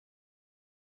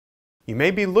You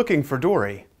may be looking for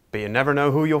Dory, but you never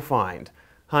know who you'll find.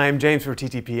 Hi, I'm James for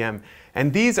TTPM,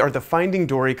 and these are the Finding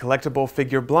Dory collectible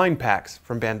figure blind packs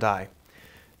from Bandai.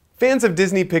 Fans of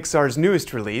Disney Pixar's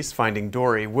newest release, Finding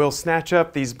Dory, will snatch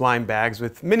up these blind bags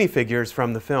with minifigures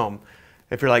from the film.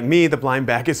 If you're like me, the blind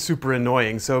bag is super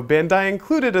annoying, so Bandai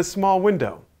included a small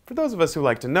window for those of us who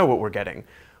like to know what we're getting.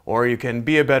 Or you can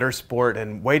be a better sport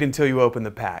and wait until you open the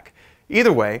pack.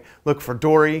 Either way, look for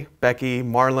Dory, Becky,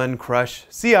 Marlin, Crush,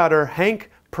 Sea Otter, Hank,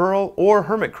 Pearl, or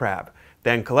Hermit Crab.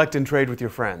 Then collect and trade with your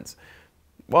friends.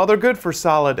 While they're good for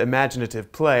solid,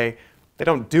 imaginative play, they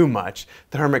don't do much.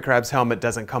 The Hermit Crab's helmet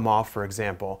doesn't come off, for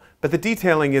example, but the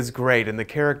detailing is great and the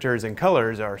characters and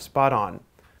colors are spot on.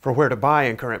 For where to buy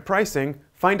and current pricing,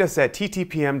 find us at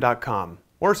ttpm.com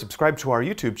or subscribe to our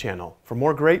YouTube channel for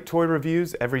more great toy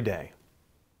reviews every day.